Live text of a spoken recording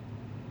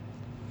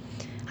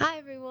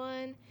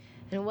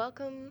and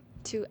welcome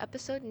to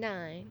episode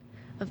 9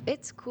 of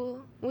It's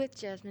Cool with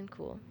Jasmine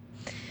Cool.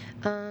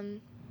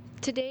 Um,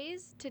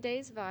 today's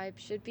vibe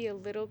should be a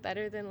little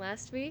better than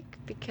last week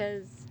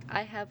because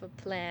I have a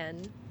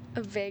plan,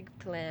 a vague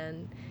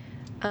plan.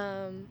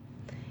 Um,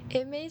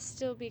 it may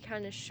still be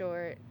kind of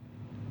short,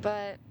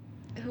 but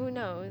who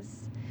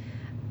knows?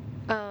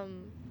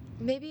 Um,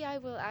 Maybe I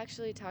will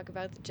actually talk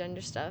about the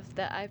gender stuff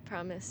that I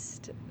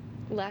promised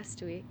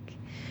last week.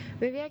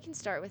 Maybe I can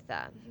start with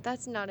that.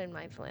 That's not in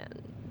my plan.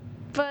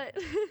 But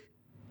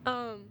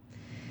um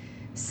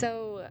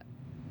so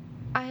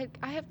I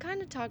have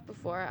kind of talked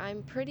before.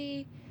 I'm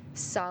pretty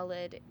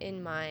solid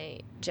in my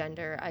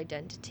gender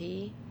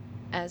identity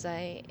as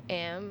I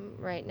am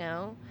right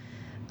now,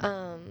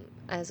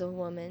 as a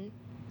woman.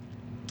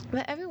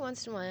 But every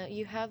once in a while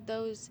you have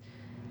those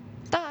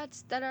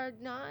thoughts that are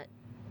not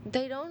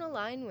they don't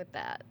align with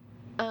that.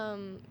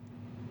 Um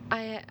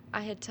I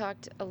had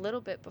talked a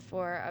little bit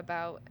before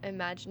about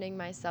imagining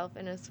myself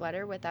in a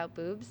sweater without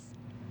boobs.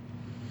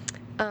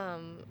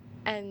 Um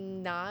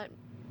and not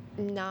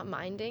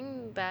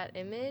minding that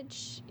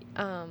image.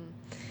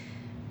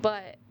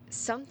 But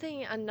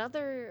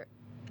another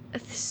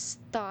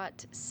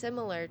thought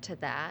similar to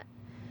that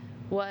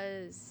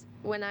was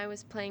when I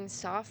was playing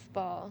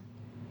softball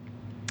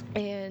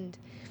and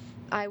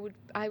I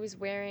was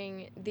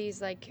wearing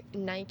these like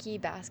Nike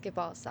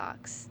basketball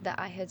socks that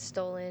I had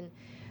stolen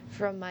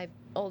from my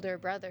older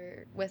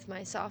brother with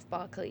my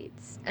softball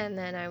cleats, and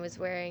then I was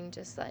wearing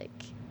just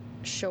like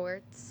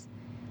shorts,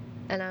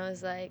 and I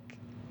was like,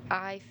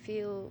 I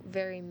feel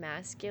very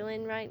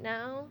masculine right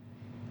now,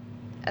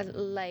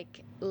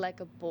 like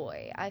a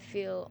boy. I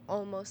feel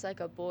almost like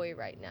a boy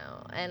right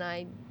now, and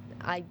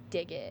I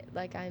dig it.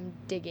 Like I'm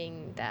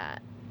digging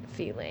that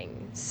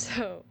feeling.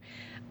 So,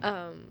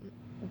 um,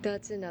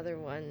 that's another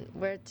one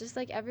where just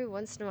like every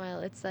once in a while,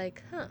 it's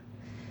like, huh,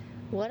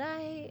 what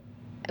I,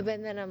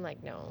 but then I'm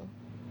like, no,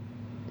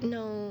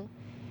 no,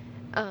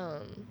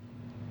 um,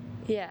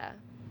 yeah.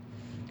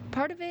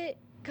 Part of it,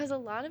 because a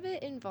lot of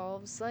it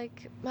involves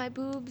like my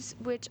boobs,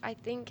 which I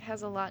think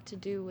has a lot to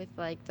do with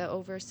like the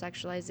over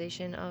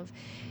sexualization of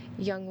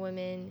young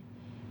women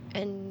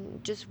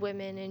and just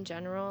women in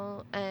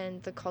general,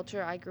 and the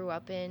culture I grew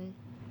up in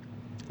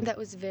that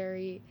was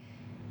very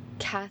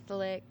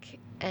Catholic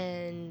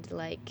and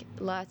like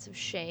lots of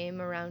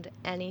shame around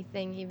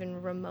anything even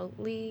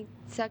remotely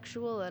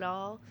sexual at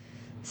all.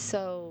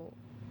 So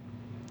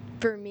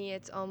for me,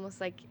 it's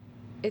almost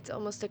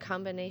a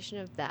combination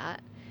of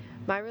that.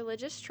 My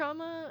religious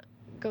trauma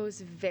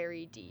goes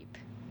very deep,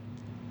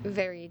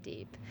 very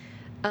deep.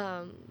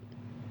 Um,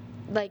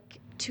 like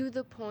to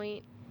the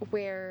point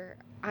where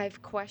I've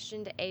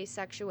questioned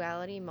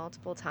asexuality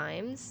multiple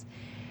times.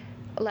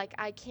 Like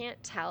I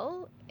can't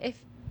tell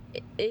if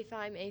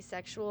I'm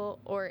asexual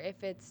or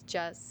if it's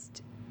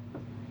just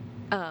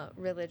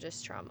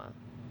religious trauma,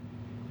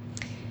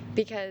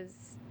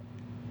 because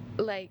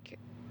like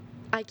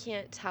I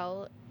can't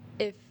tell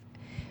if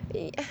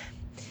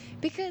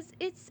because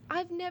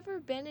I've never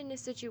been in a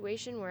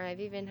situation where I've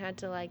even had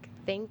to like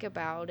think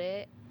about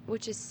it,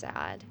 which is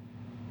sad.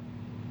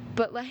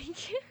 But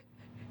like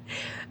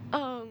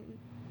um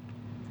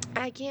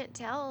I can't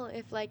tell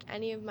if like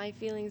any of my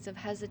feelings of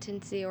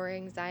hesitancy or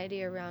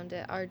anxiety around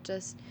it are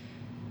just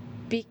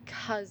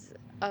because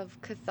of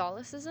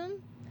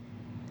Catholicism,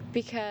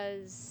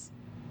 because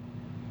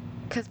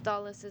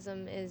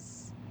Catholicism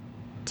is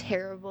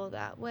terrible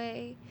that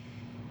way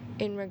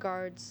in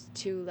regards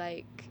to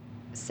like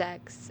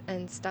sex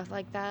and stuff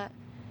like that.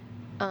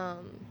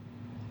 Um,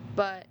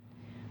 but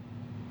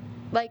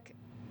like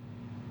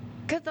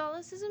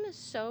Catholicism is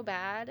so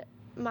bad.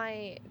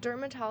 My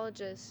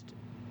dermatologist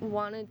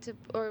wanted to,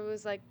 or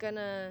was like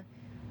gonna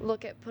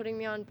look at putting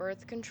me on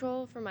birth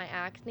control for my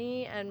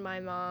acne, and my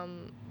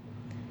mom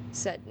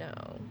said no.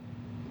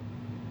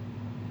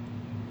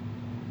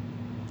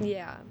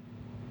 Yeah,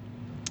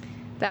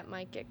 that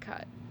might get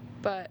cut.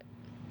 But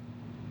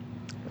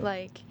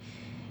like,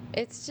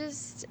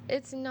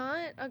 it's not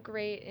a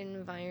great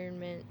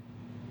environment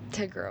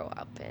to grow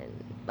up in.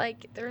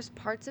 Like, there's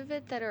parts of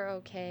it that are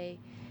okay,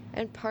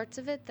 and parts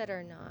of it that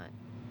are not.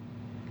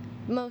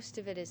 Most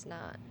of it is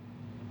not.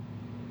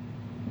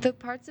 The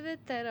parts of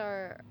it that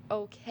are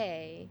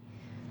okay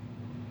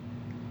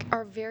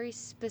are very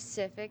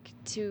specific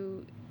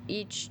to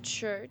each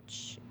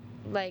church.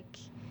 Like,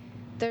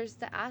 there's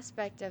the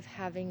aspect of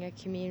having a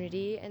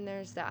community, and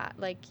there's that,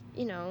 like,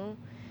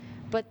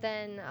 but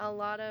then a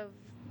lot of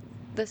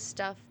the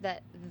stuff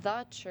that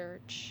the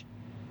church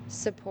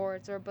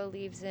supports or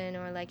believes in,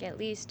 or like at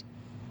least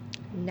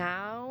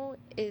now,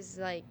 is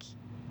like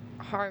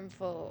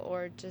harmful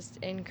or just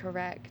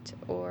incorrect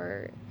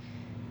or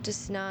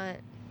just not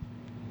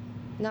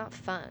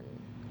fun.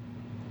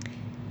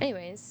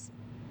 Anyways,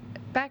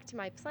 back to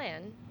my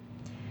plan.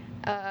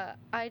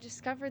 I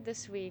discovered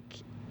this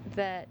week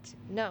that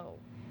no,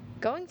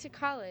 going to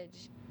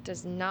college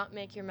does not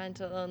make your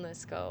mental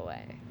illness go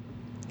away.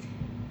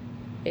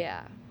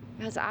 Yeah,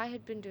 because I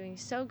had been doing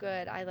so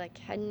good. I like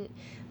hadn't,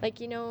 like,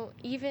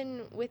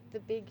 even with the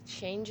big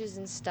changes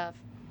and stuff,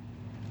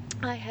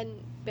 I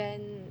hadn't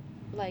been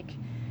like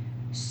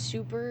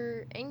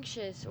super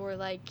anxious or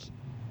like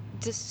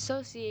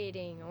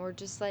dissociating or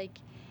just like,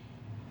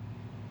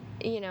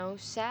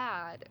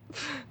 sad.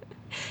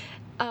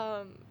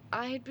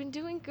 I had been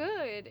doing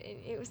good.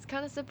 It was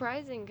kind of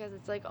surprising because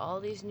it's like all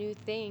these new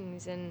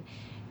things and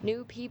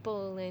new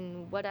people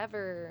and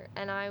whatever,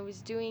 and I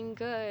was doing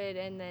good.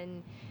 And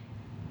then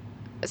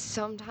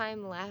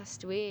sometime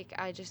last week,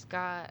 I just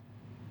got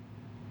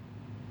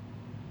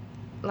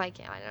like,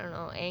 I don't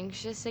know,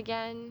 anxious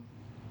again.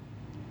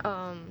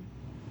 Um,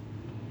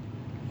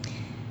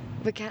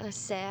 but kind of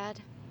sad,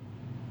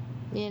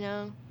 you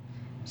know?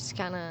 Just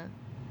kind of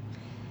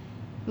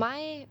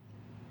my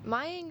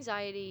my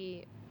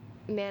anxiety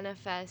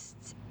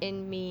manifests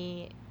in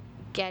me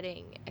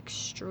getting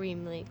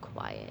extremely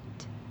quiet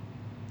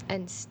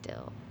and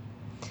still.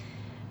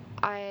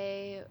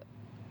 I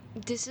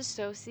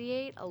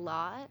disassociate a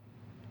lot.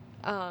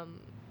 Um,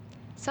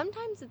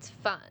 Sometimes it's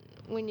fun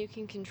when you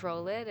can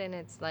control it and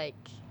it's like,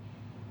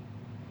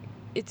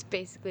 it's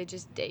basically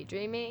just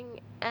daydreaming,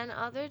 and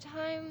other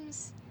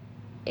times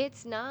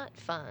it's not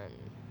fun.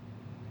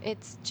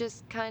 It's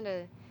just kind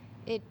of,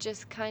 it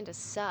just kind of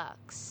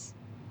sucks.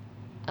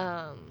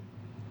 Um,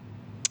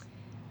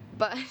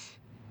 but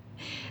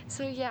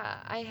so yeah,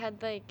 I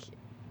had like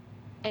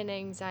an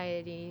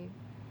anxiety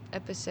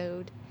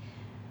episode.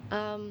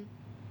 Um,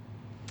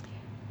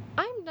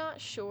 I'm not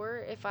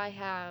sure if I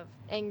have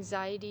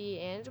anxiety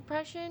and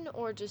depression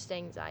or just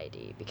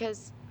anxiety,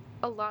 because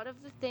a lot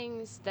of the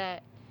things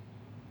that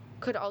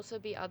could also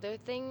be other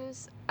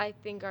things I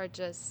think are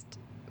just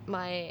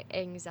my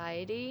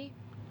anxiety,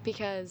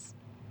 because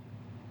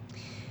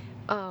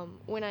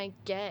when I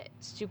get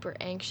super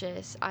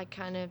anxious, I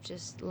kind of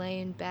just lay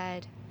in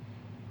bed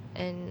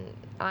and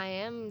I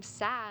am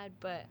sad,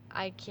 but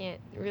I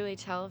can't really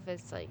tell if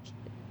it's like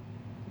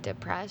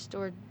depressed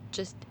or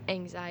just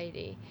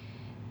anxiety.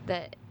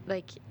 That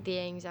like the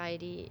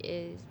anxiety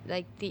is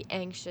like the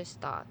anxious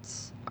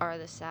thoughts are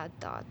the sad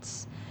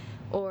thoughts,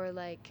 or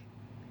like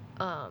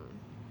um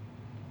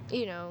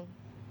you know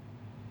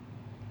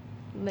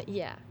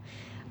yeah.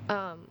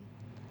 um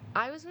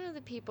I was one of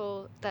the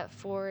people that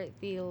for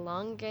the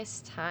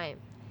longest time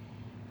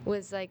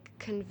was like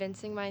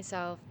convincing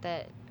myself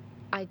that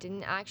I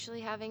didn't actually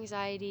have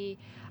anxiety.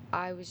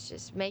 I was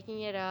just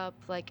making it up,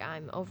 like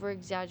I'm over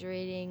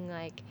exaggerating,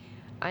 like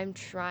I'm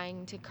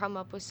trying to come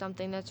up with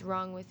something that's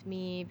wrong with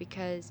me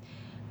because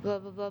blah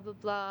blah blah blah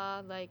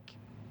blah, like.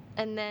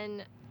 And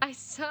then I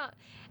saw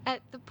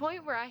at the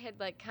point where I had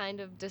like kind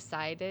of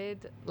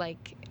decided,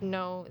 like,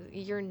 no,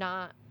 you're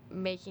not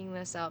making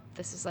this up.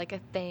 This is like a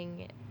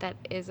thing that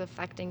is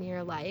affecting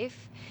your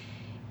life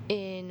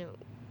in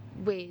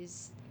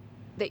ways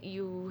that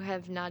you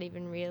have not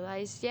even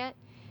realized yet.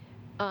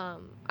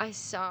 I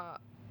saw,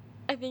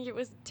 I think it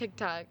was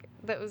TikTok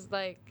that was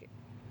like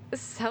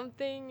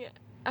something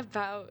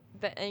about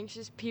the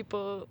anxious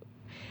people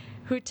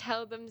who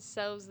tell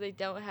themselves they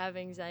don't have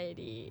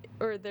anxiety,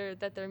 or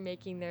they're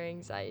making their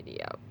anxiety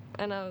up.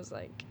 And I was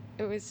like,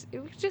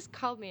 it just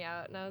called me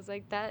out, and I was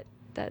like,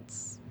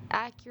 that's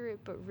accurate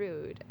but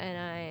rude, and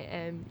I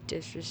am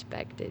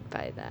disrespected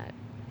by that,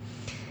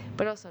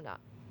 but also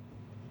not.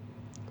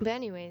 But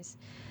anyways,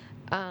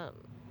 um,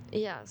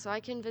 yeah, so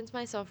I convinced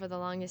myself for the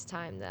longest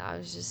time that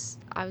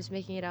I was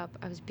making it up,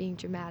 I was being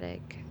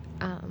dramatic.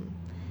 Um,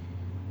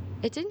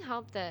 it didn't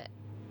help that,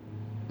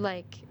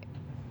 like,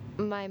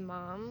 my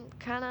mom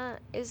kind of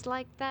is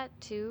like that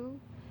too.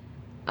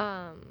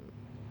 Um,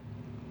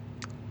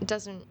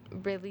 doesn't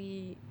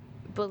really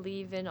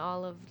believe in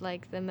all of,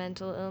 like, the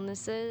mental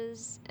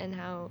illnesses and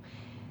how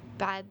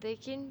bad they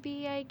can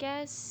be, I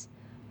guess.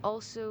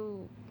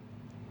 Also,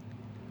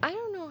 I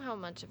don't know how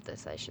much of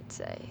this I should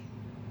say.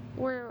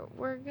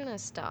 We're gonna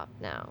stop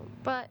now.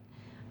 But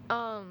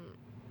um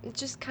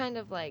just kind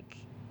of like,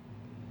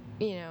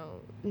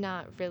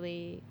 not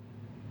really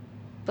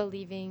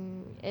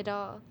believing it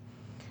all.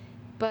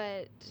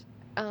 But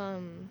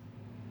um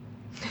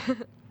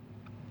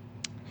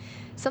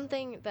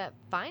something that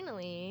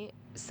finally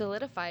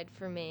solidified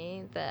for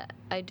me that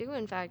I do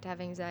in fact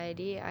have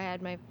anxiety. I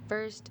had my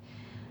first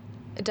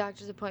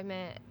doctor's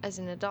appointment as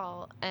an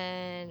adult,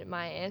 and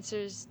my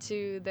answers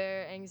to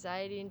their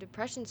anxiety and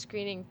depression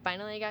screening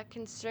finally got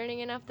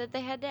concerning enough that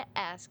they had to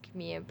ask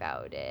me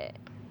about it.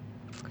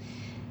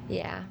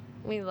 Yeah,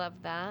 we love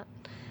that.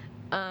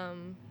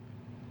 Um,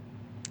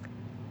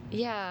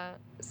 yeah,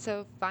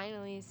 so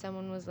finally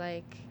someone was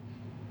like,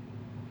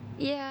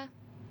 "Yeah,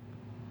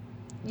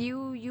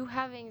 you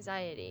have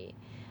anxiety."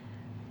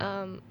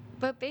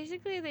 But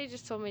basically they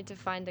just told me to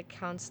find a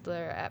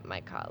counselor at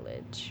my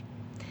college,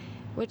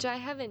 which I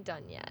haven't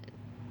done yet.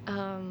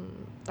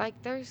 Like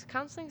there's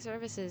counseling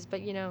services,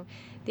 but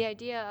the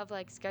idea of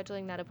like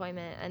scheduling that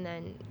appointment and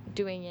then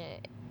doing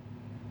it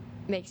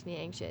makes me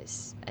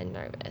anxious and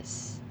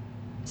nervous.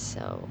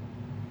 So,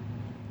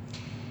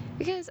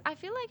 because I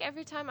feel like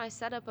every time I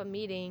set up a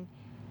meeting,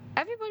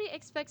 everybody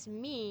expects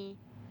me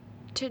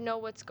to know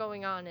what's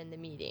going on in the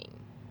meeting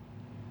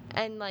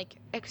and like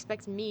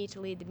expects me to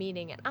lead the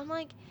meeting. And I'm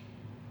like,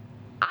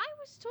 I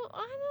was told,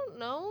 I don't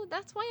know.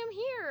 That's why I'm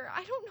here.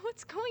 I don't know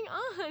what's going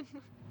on.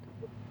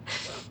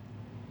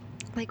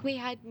 Like, we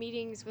had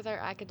meetings with our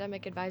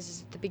academic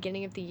advisors at the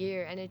beginning of the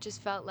year, and it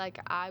just felt like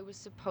I was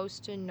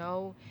supposed to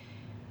know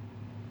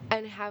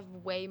and have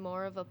way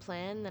more of a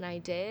plan than I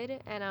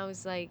did. And I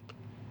was like,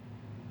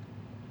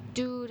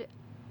 dude,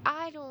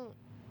 I don't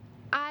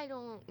I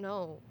don't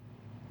know.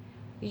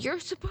 You're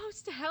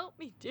supposed to help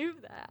me do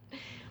that.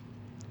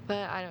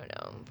 But I don't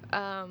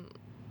know.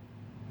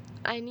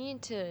 I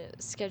need to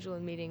schedule a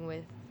meeting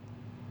with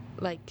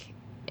like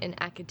an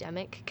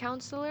academic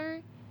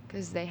counselor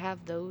because they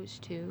have those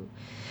too.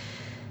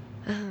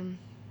 Um,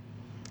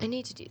 I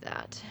need to do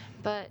that.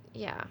 But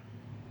yeah.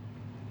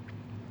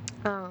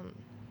 Um,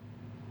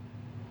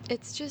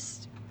 it's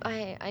just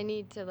I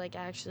need to like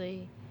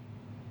actually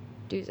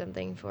do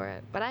something for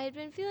it. But I had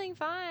been feeling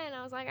fine.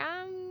 I was like,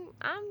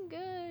 I'm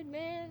good,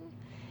 man.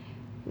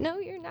 No,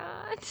 you're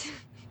not.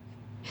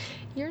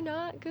 You're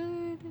not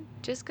good.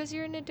 Just because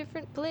you're in a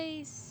different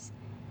place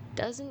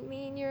doesn't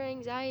mean your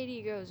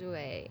anxiety goes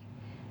away.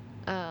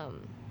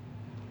 Um,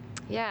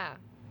 yeah.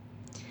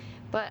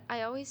 But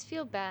I always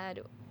feel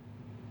bad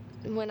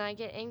when I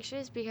get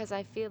anxious because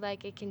I feel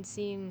like it can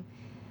seem,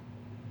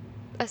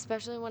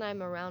 especially when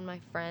I'm around my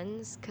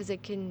friends, because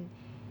it can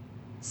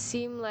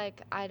seem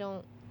like I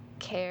don't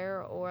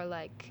care or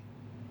like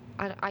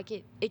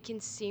it can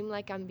seem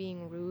like I'm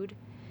being rude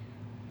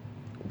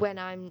when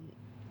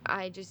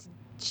I just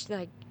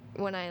like,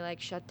 when I like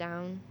shut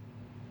down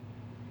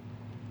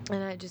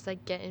and I just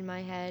like get in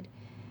my head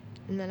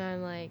and then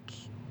I'm like,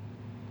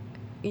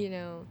 you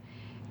know,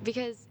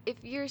 because if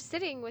you're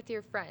sitting with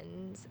your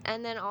friends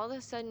and then all of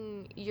a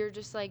sudden you're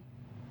just like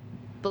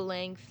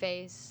blank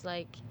face,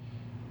 like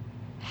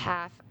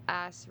half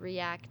ass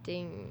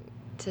reacting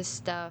to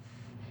stuff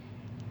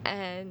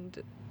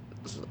and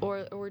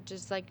or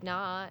just like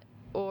not,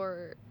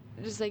 or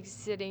just like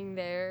sitting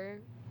there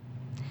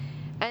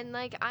and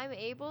like I'm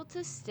able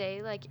to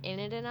stay like in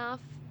it enough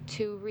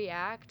to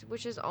react,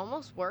 which is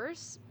almost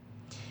worse,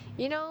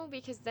 you know,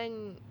 because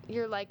then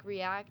you're like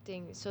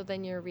reacting, so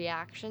then your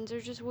reactions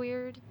are just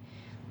weird.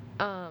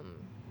 um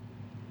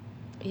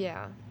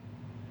yeah,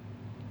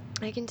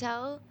 I can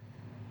tell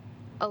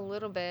a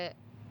little bit.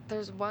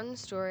 There's one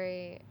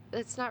story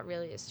that's not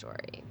really a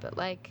story, but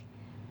like,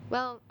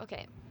 well,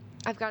 okay,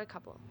 I've got a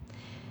couple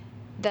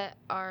that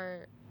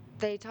are,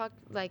 they talk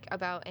like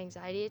about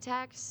anxiety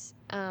attacks,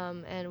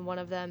 and one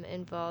of them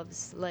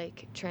involves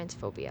like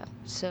transphobia,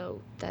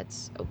 so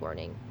that's a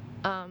warning.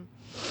 um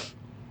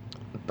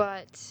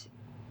but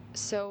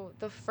so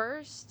the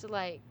first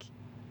like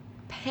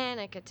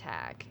panic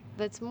attack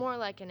that's more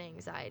like an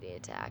anxiety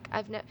attack,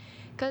 I've never,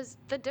 because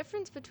the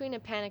difference between a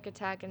panic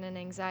attack and an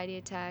anxiety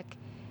attack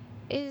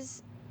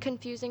is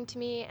confusing to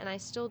me and I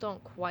still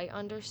don't quite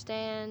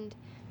understand.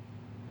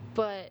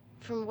 But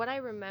from what I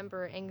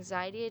remember,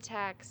 anxiety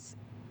attacks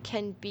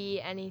can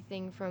be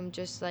anything from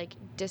just like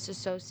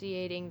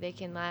disassociating, they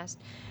can last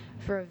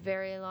for a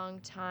very long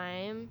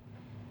time,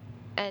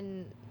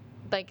 and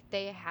like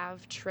they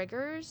have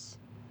triggers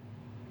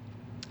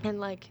and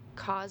like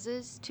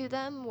causes to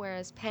them,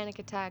 whereas panic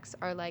attacks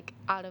are like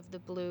out of the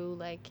blue,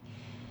 like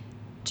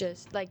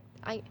just like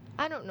I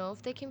don't know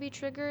if they can be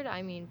triggered.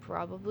 I mean,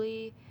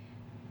 probably,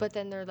 but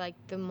then they're like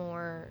the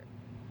more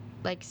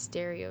like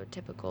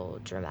stereotypical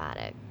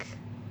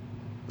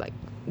like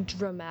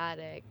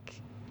dramatic,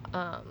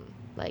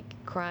 like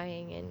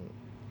crying and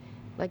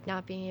like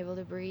not being able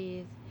to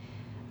breathe.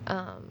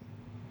 Um,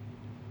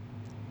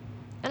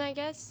 and I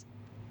guess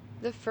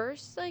the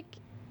first, like,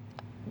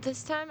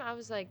 this time I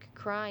was like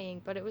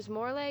crying, but it was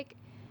more like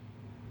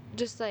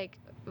just like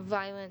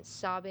violent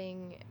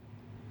sobbing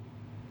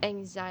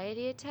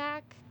anxiety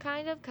attack,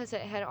 kind of, because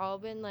it had all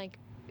been like,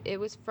 it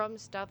was from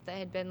stuff that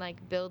had been like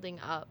building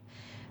up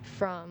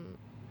from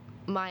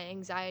my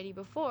anxiety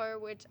before,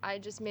 which I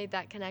just made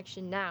that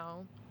connection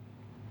now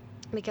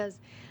because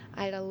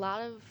I had a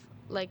lot of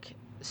like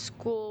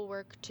school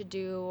work to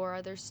do or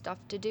other stuff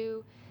to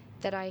do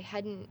that I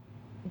hadn't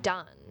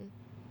done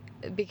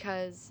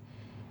because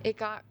it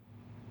got,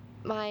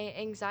 my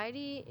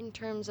anxiety in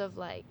terms of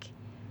like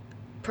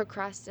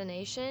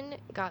procrastination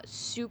got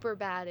super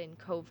bad in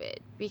COVID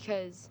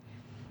because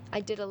I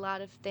did a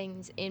lot of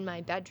things in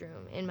my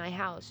bedroom in my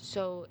house.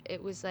 So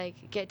it was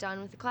like get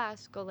done with the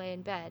class, go lay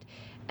in bed.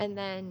 And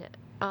then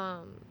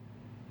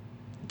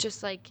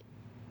just like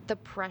the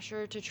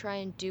pressure to try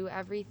and do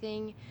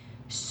everything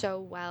so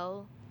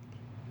well,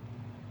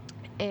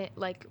 it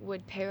like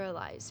would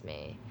paralyze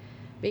me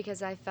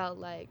because I felt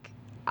like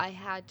I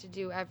had to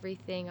do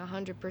everything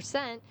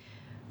 100%,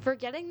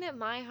 forgetting that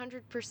my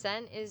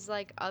 100% is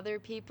like other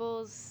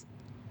people's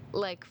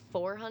like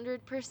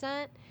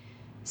 400%.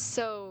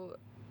 So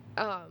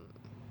um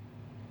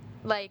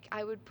like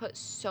I would put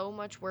so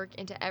much work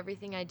into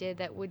everything I did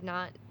that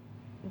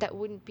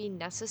wouldn't be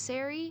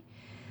necessary.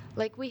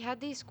 Like we had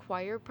these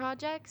choir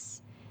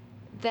projects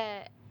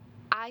that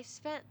I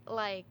spent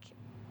like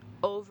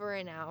over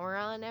an hour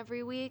on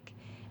every week,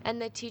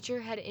 and the teacher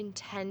had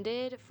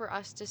intended for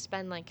us to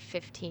spend like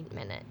 15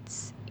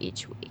 minutes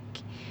each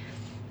week.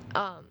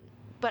 Um,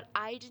 but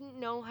I didn't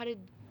know how to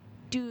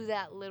do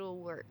that little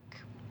work.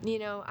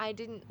 I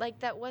didn't like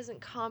that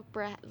wasn't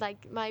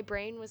like my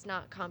brain was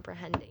not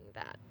comprehending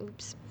that.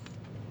 Oops.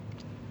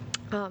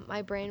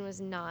 My brain was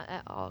not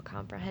at all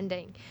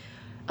comprehending.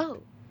 Oh,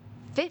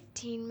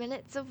 15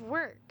 minutes of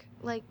work.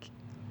 Like,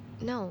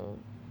 no.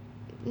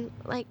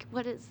 Like,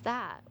 what is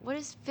that? What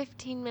is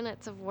 15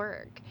 minutes of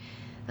work?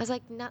 I was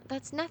like, no,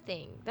 that's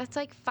nothing. That's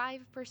like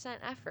 5%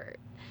 effort.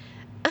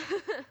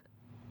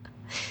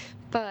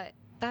 But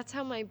that's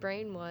how my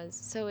brain was.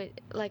 So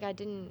like, I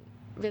didn't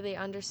really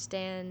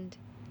understand,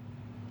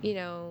 you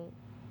know,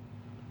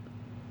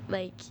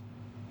 like,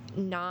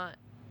 not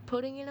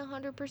putting in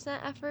 100%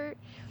 effort.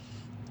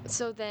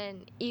 So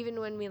then, even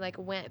when we like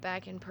went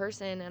back in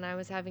person and I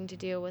was having to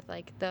deal with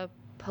like the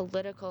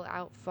political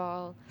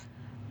outfall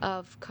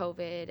of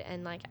COVID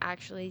and like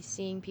actually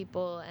seeing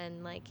people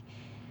and like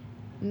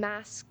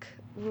mask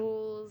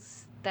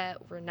rules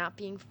that were not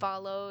being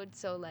followed,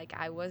 so like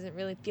I wasn't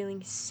really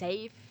feeling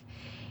safe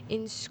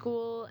in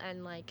school,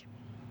 and like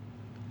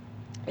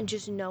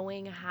just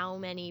knowing how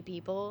many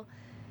people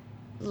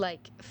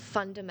like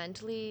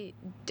fundamentally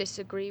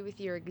disagree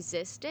with your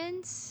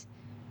existence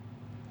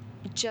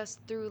just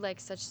through like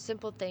such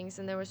simple things.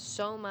 And there was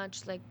so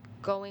much like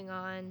going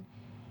on,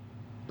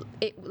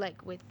 it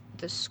like with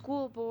the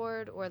school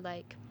board, or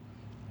like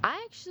I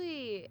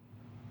actually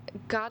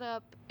got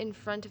up in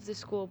front of the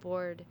school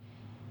board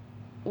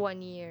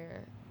one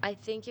year. I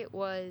think it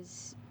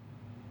was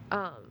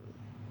um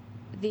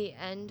the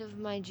end of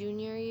my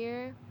junior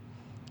year,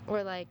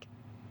 or like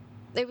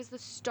it was the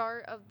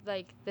start of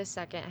like the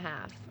second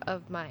half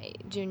of my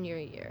junior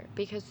year,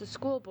 because the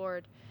school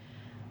board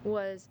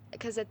was,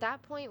 because at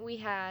that point we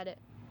had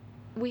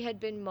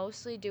been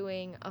mostly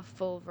doing a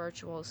full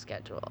virtual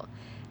schedule,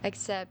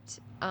 except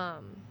I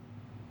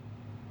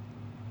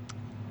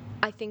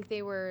think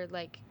they were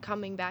like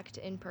coming back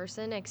to in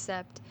person,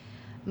 except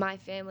my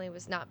family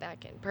was not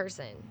back in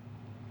person.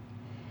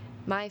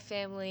 My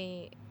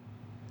family,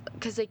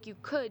 because like you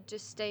could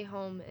just stay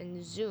home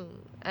and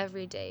Zoom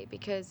every day,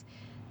 because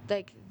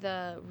like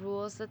the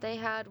rules that they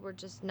had were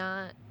just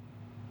not,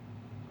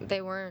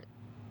 they weren't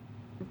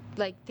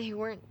they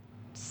weren't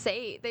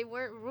safe. They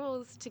weren't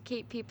rules to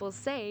keep people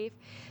safe.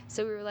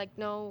 So we were like,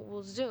 no,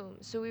 we'll Zoom.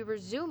 So we were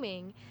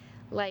Zooming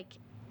like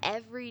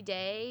every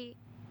day,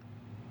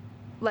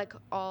 like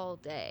all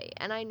day.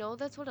 And I know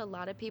that's what a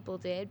lot of people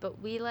did,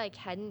 but we like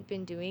hadn't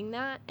been doing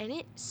that, and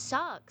it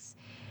sucks.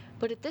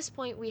 But at this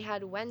point we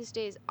had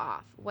Wednesdays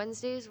off.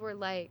 Wednesdays were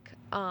like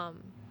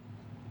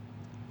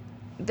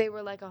they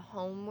were like a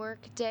homework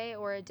day,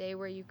 or a day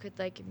where you could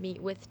like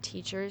meet with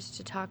teachers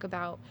to talk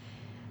about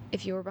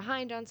if you were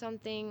behind on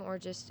something, or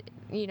just,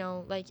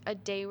 like a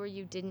day where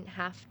you didn't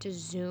have to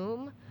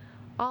Zoom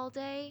all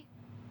day.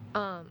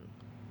 Um,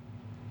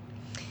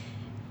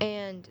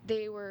 and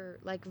they were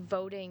like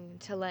voting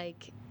to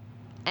like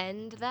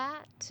end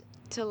that,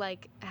 to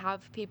like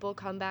have people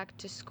come back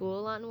to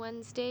school on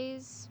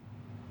Wednesdays,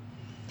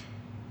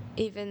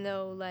 even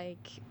though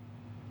like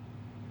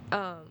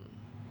um,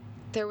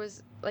 there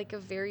was like a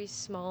very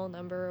small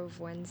number of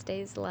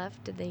Wednesdays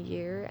left in the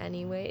year,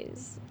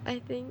 anyways, I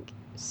think.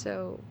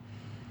 So,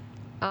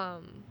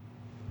 um,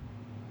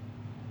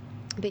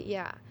 but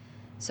yeah.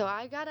 So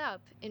I got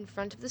up in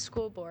front of the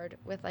school board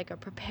with like a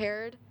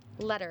prepared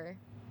letter,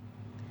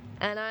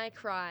 and I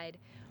cried.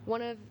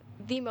 One of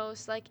the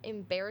most like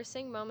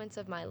embarrassing moments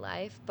of my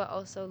life, but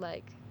also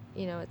like,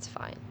 it's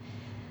fine.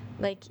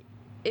 Like,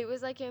 it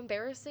was like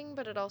embarrassing,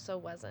 but it also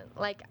wasn't.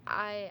 Like,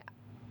 I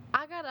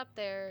got up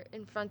there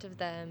in front of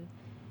them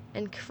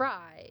and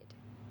cried.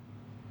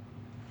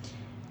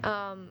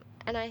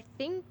 And I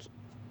think,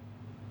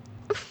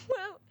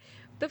 well,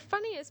 the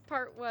funniest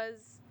part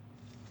was,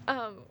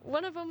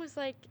 one of them was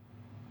like,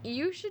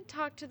 you should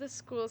talk to the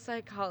school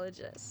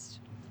psychologist.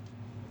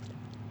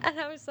 And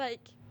I was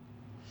like,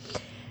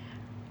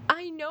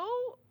 I know,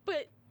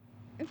 but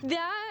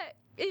that,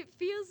 it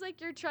feels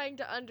like you're trying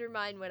to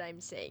undermine what I'm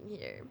saying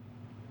here.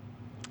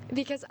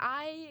 Because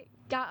I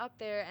got up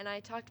there and I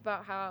talked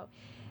about how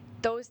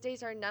those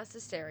days are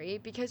necessary,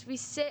 because we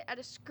sit at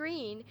a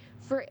screen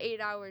for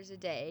 8 hours a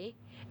day,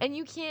 and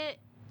you can't,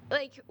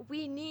 like,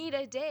 we need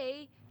a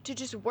day to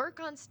just work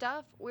on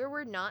stuff where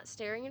we're not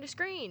staring at a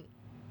screen.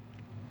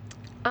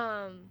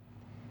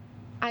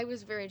 I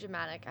was very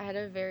dramatic. I had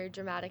a very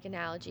dramatic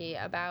analogy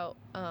about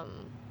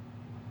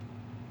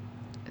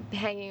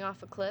hanging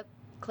off a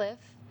cliff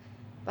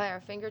by our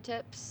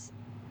fingertips,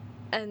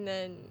 and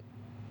then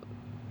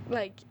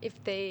like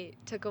if they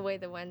took away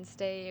the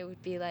Wednesday, it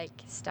would be like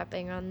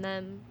stepping on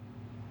them.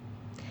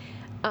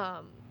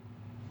 Um,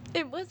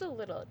 it was a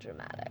little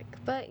dramatic,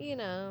 but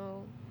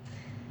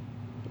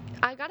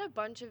I got a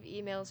bunch of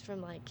emails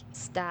from like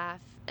staff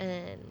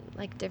and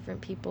like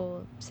different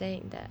people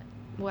saying that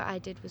what I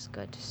did was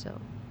good. So,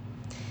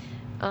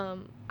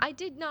 I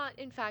did not,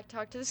 in fact,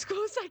 talk to the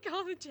school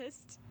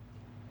psychologist.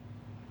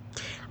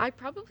 I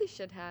probably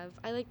should have.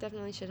 I like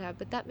definitely should have,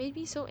 but that made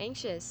me so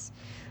anxious.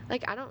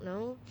 Like, I don't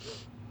know.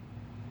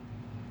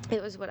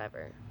 It was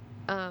whatever.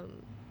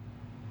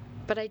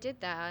 But I did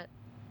that,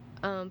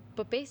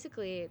 But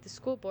basically, the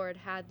school board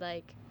had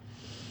like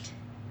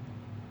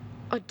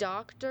a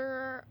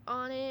doctor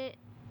on it,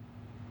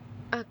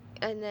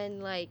 and then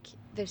like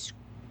this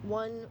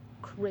one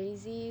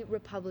crazy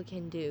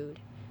Republican dude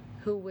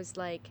who was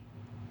like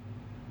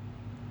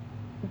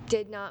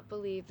did not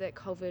believe that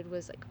COVID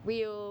was like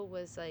real,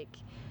 was like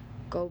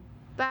go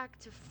back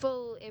to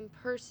full in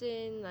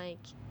person, like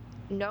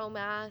no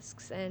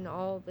masks and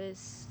all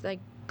this like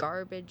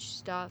garbage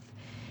stuff.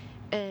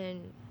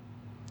 And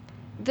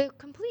the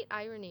complete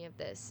irony of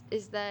this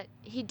is that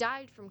he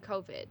died from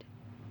COVID,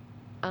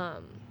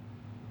 um,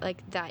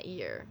 like that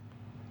year,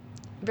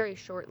 very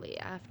shortly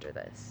after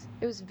this.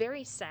 It was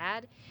very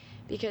sad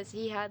because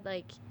he had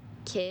like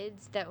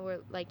kids that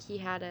were like, he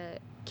had a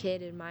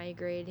kid in my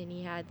grade and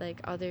he had like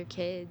other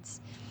kids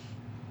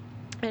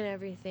and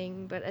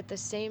everything, but at the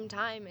same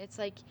time, it's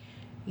like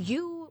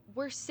you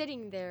were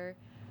sitting there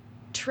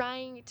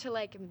trying to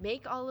like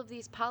make all of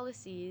these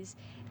policies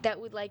that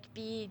would like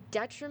be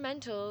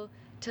detrimental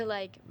to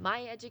like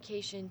my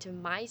education, to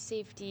my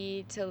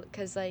safety, to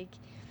cuz like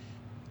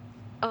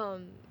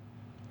um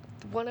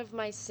one of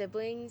my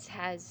siblings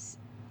has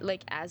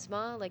like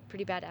asthma, like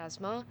pretty bad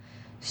asthma.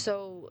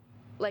 So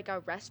like a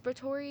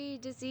respiratory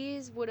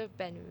disease would have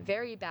been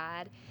very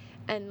bad.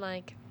 And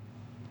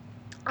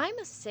I'm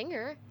a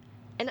singer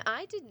and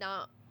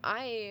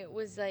I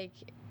was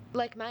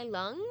like my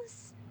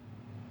lungs,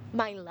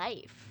 my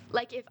life.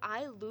 Like if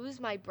I lose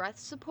my breath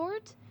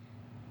support,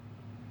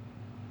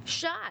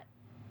 shot.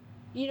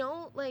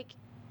 Like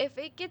if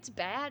it gets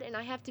bad and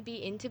I have to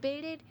be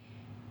intubated,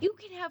 you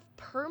can have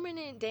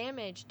permanent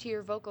damage to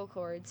your vocal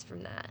cords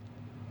from that.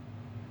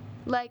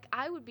 Like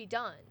I would be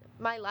done.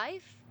 My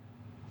life,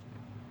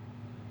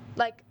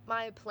 like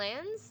my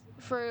plans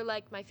for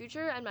like my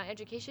future and my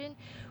education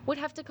would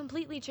have to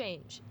completely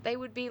change. They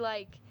would be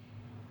like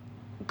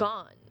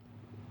gone.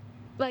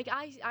 Like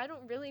I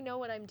don't really know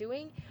what I'm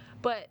doing,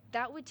 but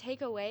that would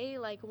take away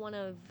like one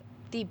of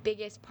the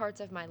biggest parts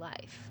of my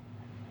life.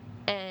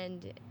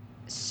 And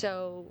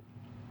so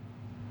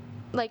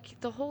like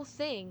the whole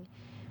thing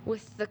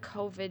with the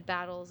COVID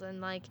battles and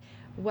like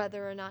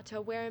whether or not to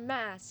wear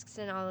masks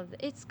and all of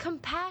it's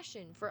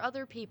compassion for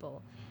other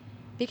people,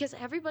 because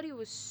everybody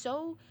was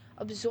so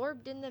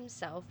absorbed in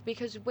themselves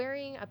because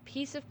wearing a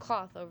piece of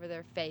cloth over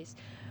their face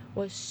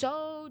was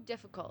so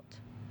difficult.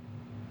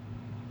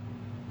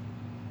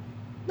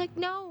 Like,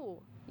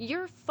 no,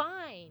 you're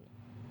fine.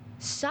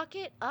 Suck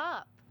it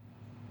up.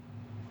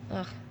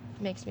 Ugh,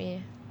 makes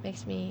me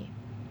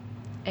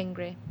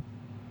angry.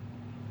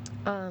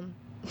 Um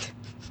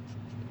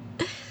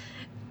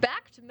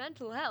Back to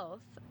mental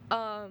health.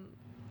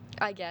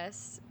 I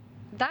guess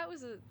that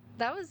was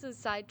a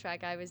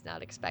sidetrack I was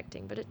not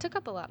expecting, but it took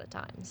up a lot of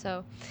time.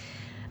 So,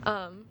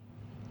 um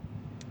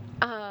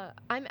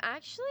I'm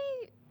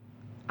actually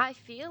I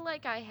feel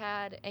like I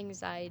had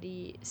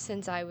anxiety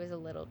since I was a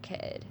little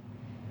kid,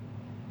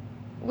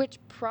 which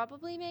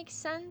probably makes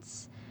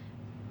sense,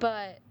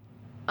 but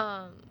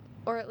um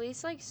or at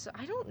least like so,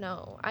 I don't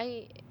know.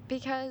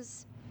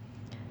 Because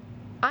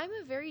I'm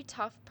a very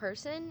tough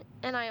person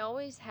and I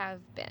always have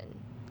been.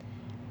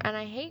 And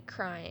I hate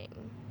crying.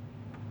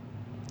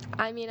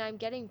 I mean, I'm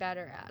getting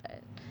better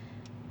at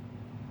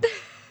it.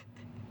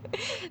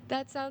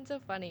 That sounds so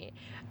funny.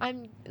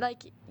 I'm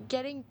like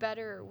getting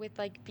better with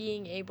like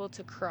being able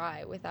to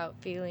cry without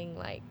feeling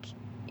like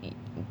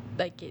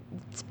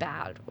it's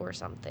bad or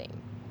something.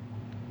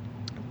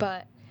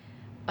 But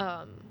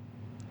um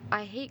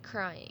I hate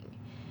crying.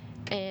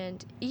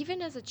 And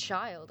even as a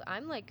child,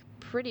 I'm like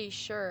pretty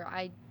sure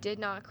I did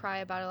not cry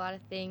about a lot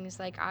of things.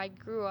 Like I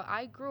grew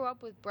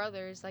up with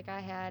brothers. Like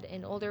I had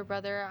an older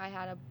brother, I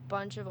had a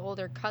bunch of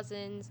older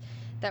cousins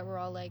that were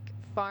all like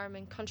farm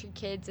and country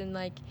kids, and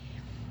like,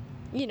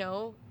 you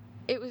know,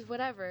 it was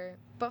whatever.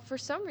 But for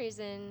some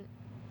reason,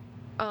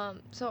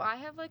 so I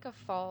have like a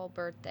fall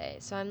birthday.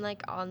 So I'm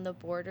like on the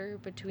border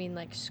between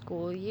like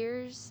school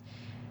years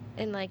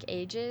and like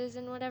ages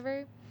and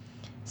whatever.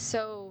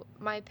 So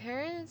my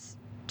parents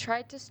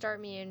tried to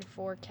start me in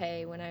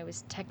 4K when I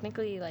was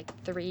technically like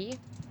 3.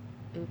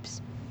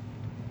 Oops.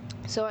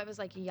 So I was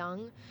like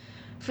young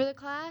for the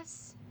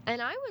class,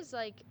 and I was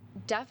like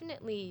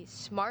definitely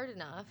smart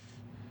enough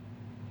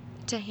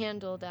to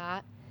handle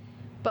that.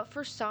 But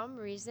for some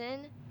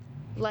reason,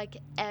 like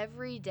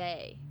every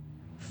day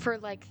for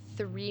like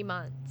 3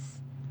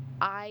 months,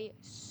 I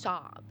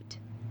sobbed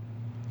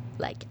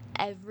like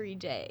every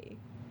day.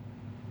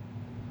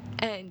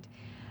 And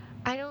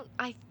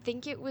I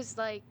think it was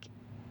like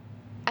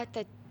at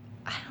the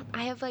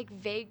I have like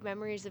vague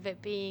memories of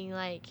it being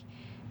like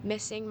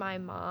missing my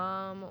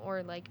mom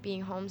or like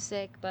being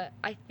homesick, but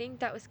I think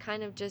that was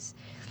kind of just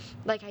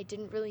like I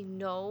didn't really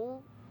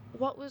know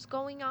what was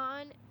going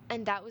on,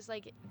 and that was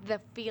like the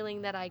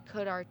feeling that I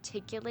could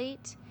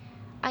articulate,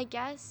 I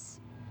guess.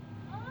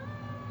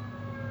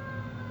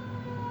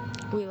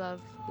 We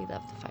love the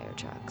fire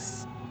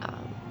trucks.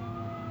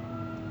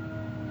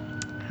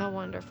 How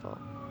wonderful.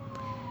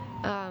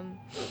 Um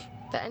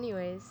but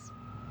anyways,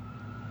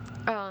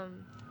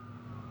 um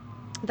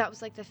that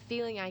was like the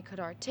feeling I could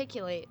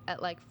articulate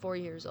at like 4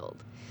 years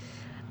old.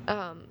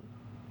 Um,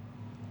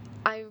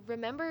 I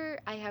remember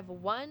I have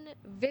one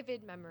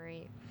vivid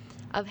memory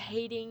of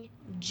hating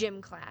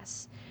gym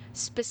class,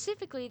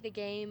 specifically the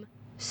game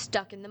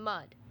Stuck in the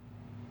Mud.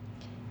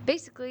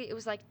 Basically, it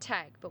was like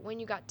tag, but when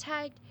you got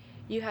tagged,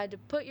 you had to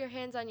put your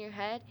hands on your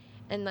head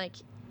and like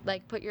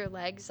put your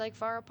legs like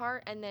far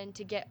apart, and then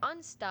to get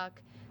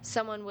unstuck,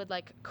 someone would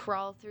like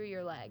crawl through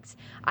your legs.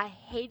 I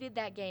hated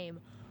that game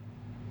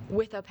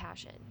with a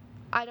passion.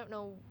 I don't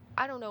know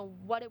I don't know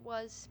what it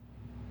was.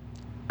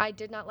 I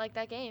did not like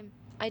that game.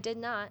 I did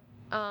not.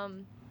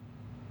 Um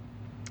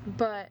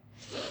but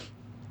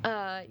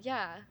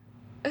yeah.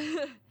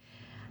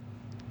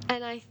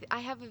 And I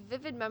have a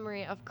vivid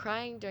memory of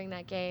crying during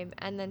that game,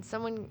 and then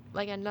someone,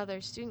 like another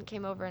student,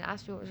 came over and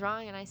asked me what was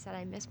wrong, and I said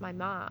I miss my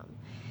mom.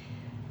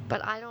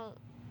 But I don't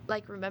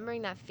like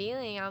remembering that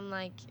feeling. I'm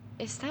like,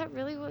 is that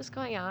really what was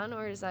going on,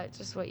 or is that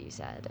just what you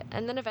said?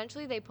 And then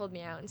eventually they pulled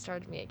me out and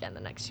started me again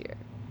the next year.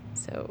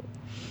 So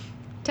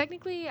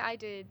technically, I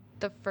did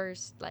the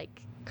first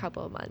like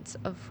couple of months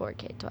of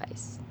 4K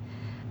twice.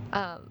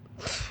 Um,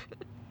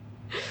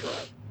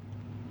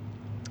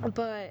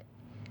 but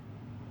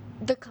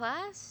the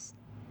class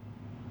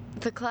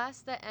the class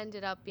that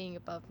ended up being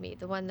above me,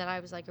 the one that I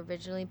was like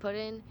originally put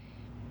in,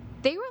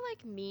 they were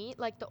like mean.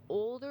 Like the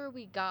older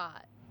we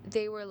got,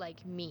 they were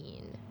like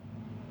mean,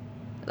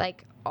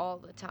 like all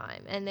the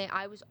time. And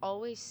I was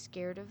always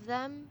scared of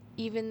them,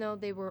 even though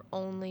they were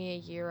only a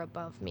year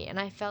above me. And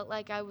I felt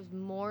like I was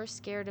more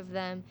scared of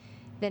them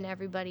than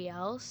everybody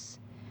else.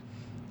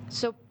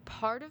 So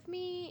part of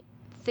me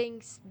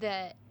thinks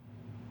that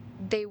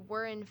they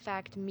were in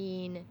fact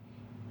mean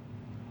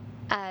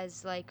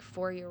as like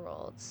 4 year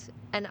olds.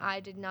 And I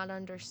did not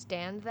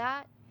understand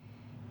that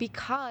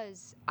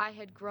because I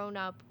had grown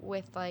up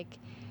with like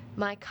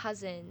my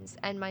cousins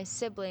and my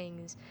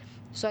siblings.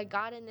 So I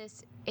got in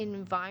this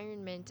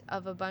environment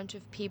of a bunch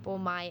of people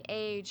my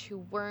age who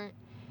weren't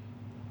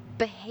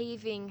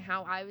behaving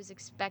how I was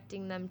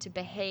expecting them to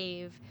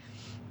behave.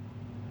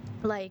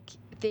 Like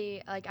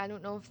I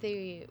don't know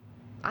if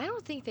I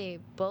don't think they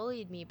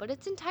bullied me, but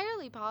it's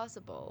entirely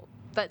possible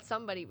that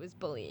somebody was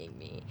bullying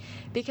me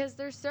because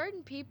there's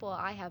certain people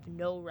I have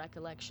no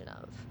recollection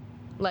of,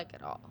 like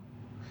at all.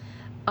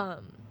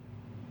 Um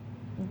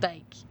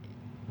like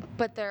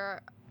but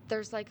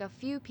there's like a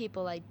few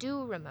people I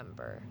do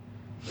remember.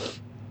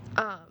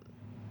 Um,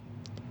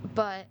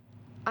 but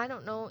I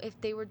don't know if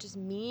they were just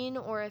mean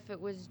or if it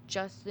was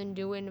just the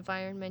new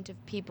environment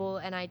of people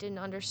and I didn't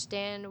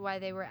understand why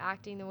they were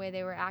acting the way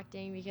they were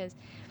acting because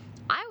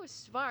I was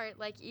smart,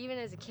 like even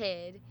as a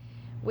kid,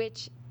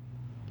 which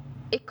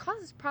it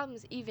causes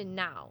problems even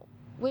now.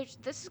 Which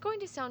this is going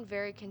to sound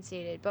very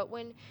conceited, but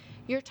when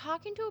you're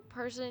talking to a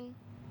person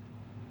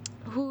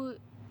who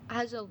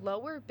has a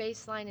lower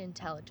baseline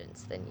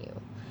intelligence than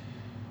you,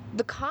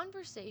 the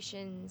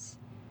conversations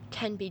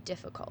can be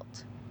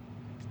difficult.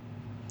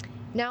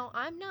 Now,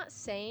 I'm not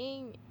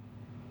saying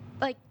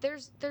like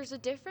there's a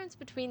difference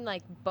between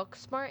like book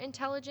smart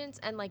intelligence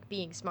and like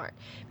being smart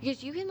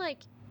because you can like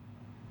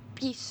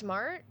be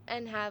smart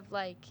and have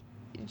like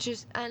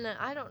just and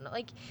I don't know,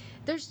 like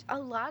there's a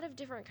lot of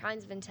different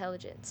kinds of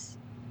intelligence.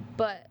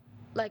 But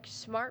like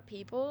smart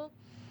people,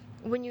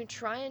 when you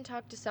try and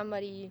talk to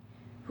somebody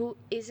who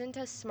isn't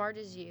as smart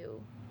as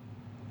you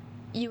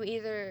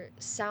either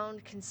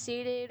sound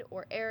conceited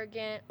or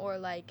arrogant or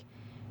like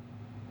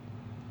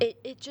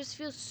it just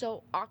feels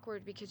so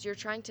awkward because you're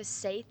trying to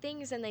say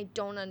things and they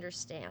don't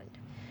understand.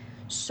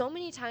 So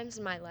many times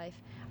in my life,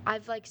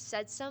 I've like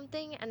said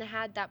something and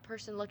had that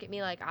person look at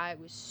me like I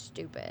was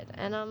stupid.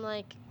 And I'm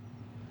like,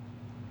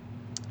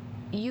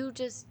 you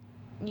just,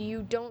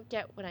 you don't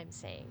get what I'm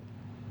saying.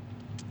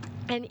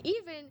 And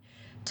even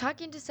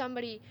talking to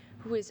somebody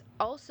who is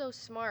also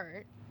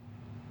smart,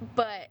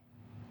 but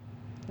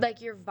like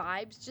your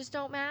vibes just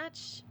don't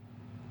match.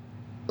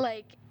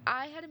 Like,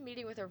 I had a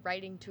meeting with a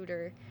writing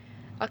tutor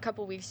a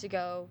couple weeks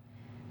ago.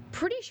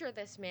 Pretty sure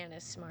this man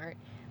is smart,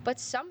 but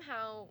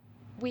somehow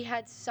we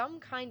had some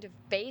kind of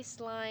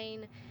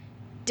baseline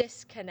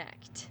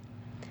disconnect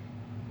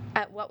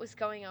at what was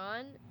going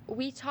on.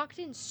 We talked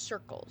in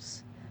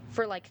circles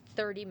for like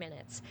 30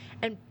 minutes,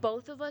 and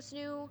both of us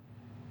knew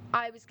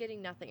I was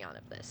getting nothing out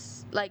of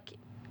this. Like,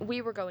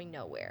 we were going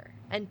nowhere,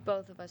 and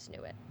both of us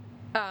knew it,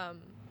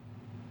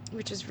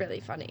 which is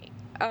really funny.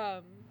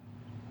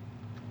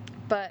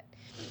 But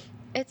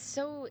it's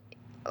so,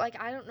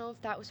 like, I don't know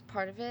if that was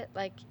part of it.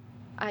 Like,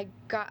 I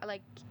got,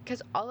 like,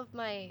 because all of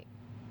my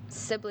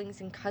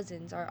siblings and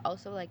cousins are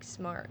also, like,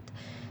 smart.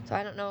 So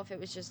I don't know if it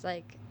was just,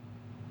 like,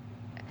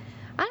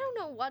 I don't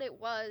know what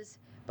it was,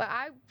 but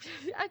I,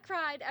 I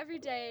cried every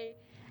day,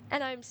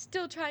 and I'm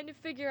still trying to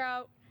figure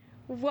out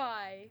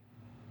why.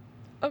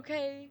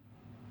 Okay?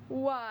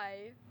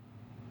 Why?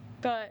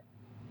 But,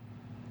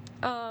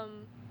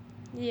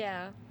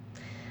 yeah.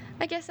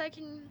 I guess I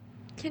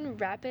can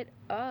wrap it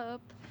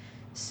up.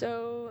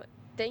 So,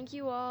 thank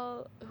you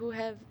all who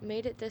have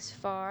made it this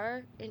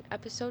far in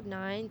episode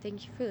 9.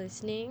 Thank you for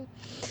listening.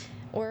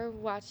 or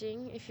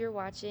watching if you're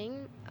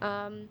watching.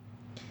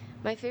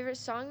 My favorite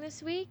song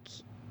this week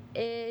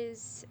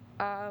is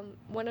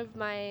one of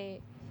my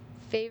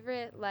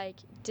favorite like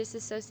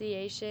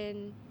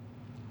disassociation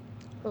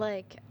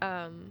like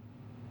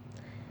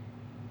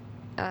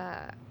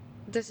uh,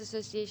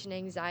 disassociation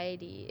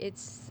anxiety.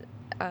 It's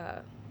uh,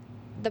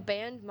 the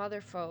band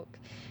Motherfolk.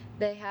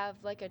 They have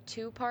like a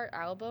two-part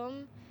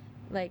album.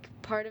 Like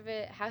part of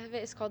it, half of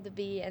it is called The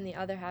Bee, and the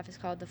other half is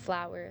called The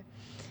Flower.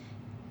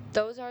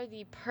 Those are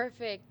the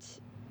perfect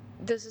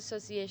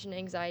disassociation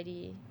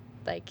anxiety.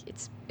 Like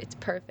it's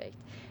perfect.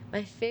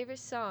 My favorite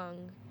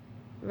song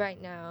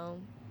right now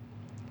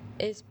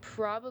is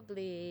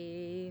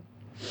probably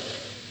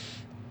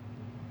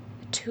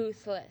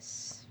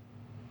Toothless.